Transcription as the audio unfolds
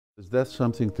Is that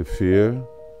something to fear?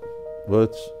 Well,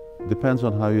 it depends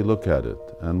on how you look at it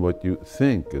and what you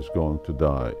think is going to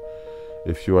die.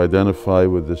 If you identify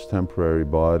with this temporary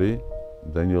body,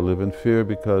 then you'll live in fear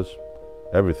because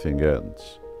everything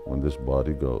ends when this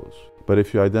body goes. But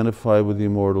if you identify with the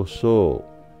immortal soul,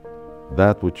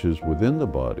 that which is within the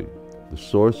body, the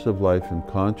source of life and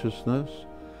consciousness,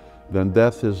 then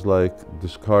death is like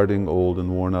discarding old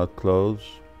and worn out clothes.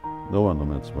 No one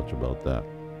laments much about that.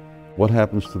 What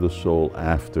happens to the soul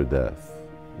after death?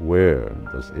 Where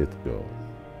does it go?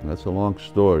 And that's a long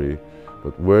story,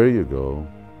 but where you go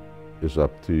is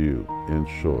up to you, in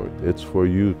short. It's for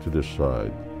you to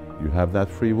decide. You have that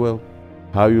free will.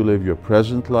 How you live your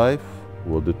present life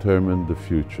will determine the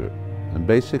future. And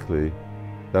basically,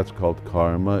 that's called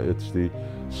karma. It's the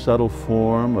subtle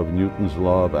form of Newton's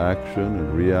law of action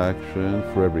and reaction.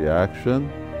 For every action,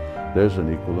 there's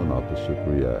an equal and opposite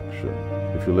reaction.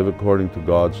 If you live according to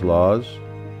God's laws,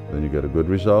 then you get a good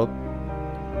result,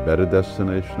 a better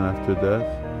destination after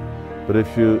death. But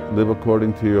if you live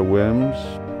according to your whims,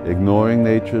 ignoring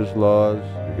nature's laws,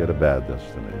 you get a bad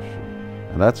destination.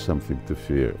 And that's something to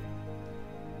fear.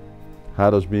 How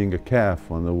does being a calf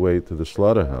on the way to the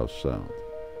slaughterhouse sound?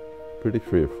 Pretty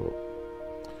fearful.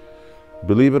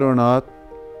 Believe it or not,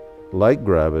 like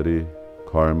gravity,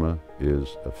 karma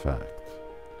is a fact.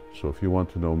 So if you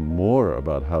want to know more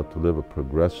about how to live a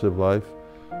progressive life,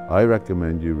 I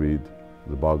recommend you read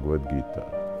the Bhagavad Gita.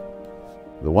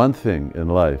 The one thing in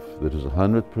life that is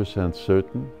 100%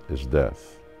 certain is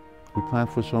death. We plan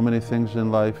for so many things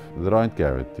in life that aren't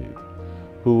guaranteed.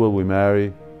 Who will we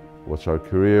marry? What's our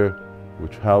career?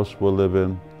 Which house we'll live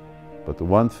in? But the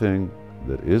one thing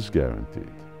that is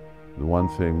guaranteed, the one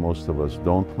thing most of us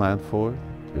don't plan for,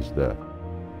 is death.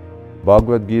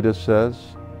 Bhagavad Gita says,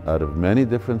 out of many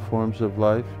different forms of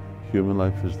life, human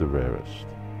life is the rarest.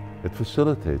 It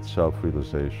facilitates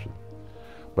self-realization,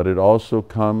 but it also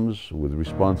comes with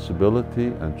responsibility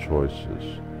and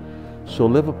choices. So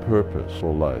live a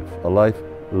purposeful life, a life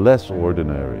less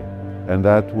ordinary, and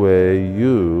that way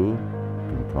you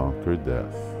can conquer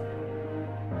death.